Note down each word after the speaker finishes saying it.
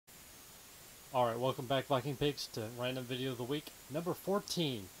Alright, welcome back Viking Pigs to Random Video of the Week, number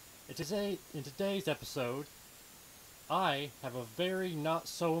 14. In today's episode, I have a very not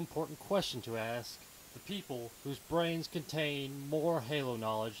so important question to ask the people whose brains contain more Halo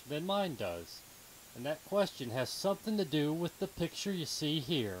knowledge than mine does. And that question has something to do with the picture you see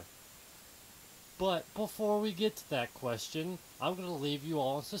here. But before we get to that question, I'm going to leave you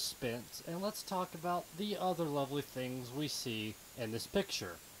all in suspense and let's talk about the other lovely things we see in this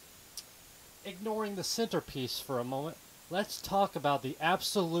picture. Ignoring the centerpiece for a moment, let's talk about the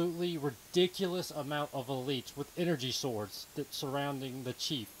absolutely ridiculous amount of elites with energy swords that surrounding the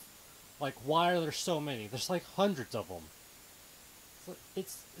chief. Like, why are there so many? There's like hundreds of them.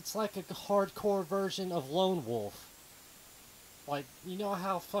 It's like a hardcore version of Lone Wolf. Like, you know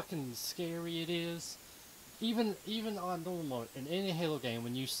how fucking scary it is? Even on normal mode, in any Halo game,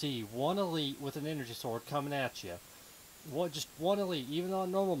 when you see one elite with an energy sword coming at you, just one elite, even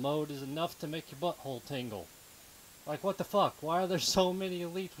on normal mode, is enough to make your butthole tingle. Like, what the fuck? Why are there so many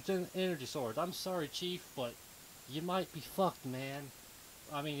elites with energy swords? I'm sorry, Chief, but you might be fucked, man.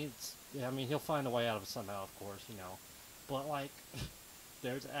 I mean, he'll find a way out of it somehow, of course, you know. But, like,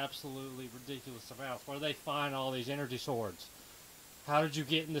 there's absolutely ridiculous amounts. Where do they find all these energy swords? How did you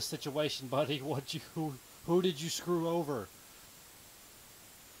get in this situation, buddy? Who did you screw over?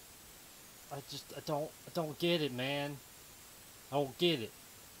 I don't get it, man. I don't get it.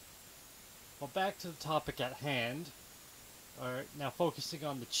 Well, back to the topic at hand. Alright, now focusing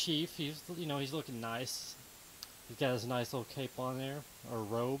on the chief, he's looking nice. He's got his nice little cape on there, or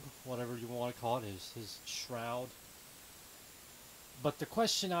robe, whatever you want to call it, his shroud. But the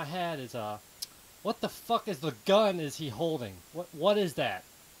question I had is, what the fuck is the gun is he holding? What is that?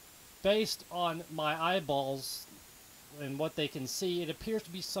 Based on my eyeballs and what they can see, it appears to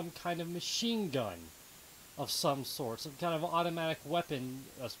be some kind of machine gun of some sort, some kind of automatic weapon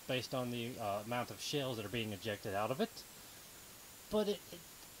based on the amount of shells that are being ejected out of it. But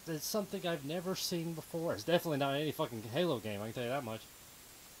it's something I've never seen before. It's definitely not any fucking Halo game, I can tell you that much.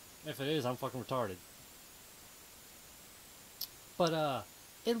 If it is, I'm fucking retarded. But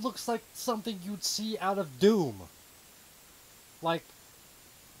it looks like something you'd see out of Doom. Like,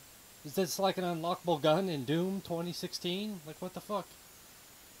 is this like an unlockable gun in Doom 2016? Like, what the fuck?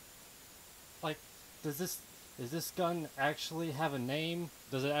 Like, does this gun actually have a name?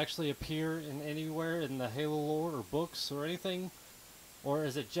 Does it actually appear in anywhere in the Halo lore or books or anything? Or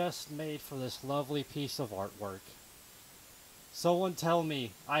is it just made for this lovely piece of artwork? Someone tell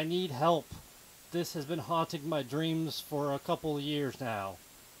me. I need help. This has been haunting my dreams for a couple of years now.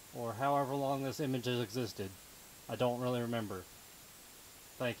 Or however long this image has existed. I don't really remember.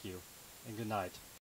 Thank you, and good night.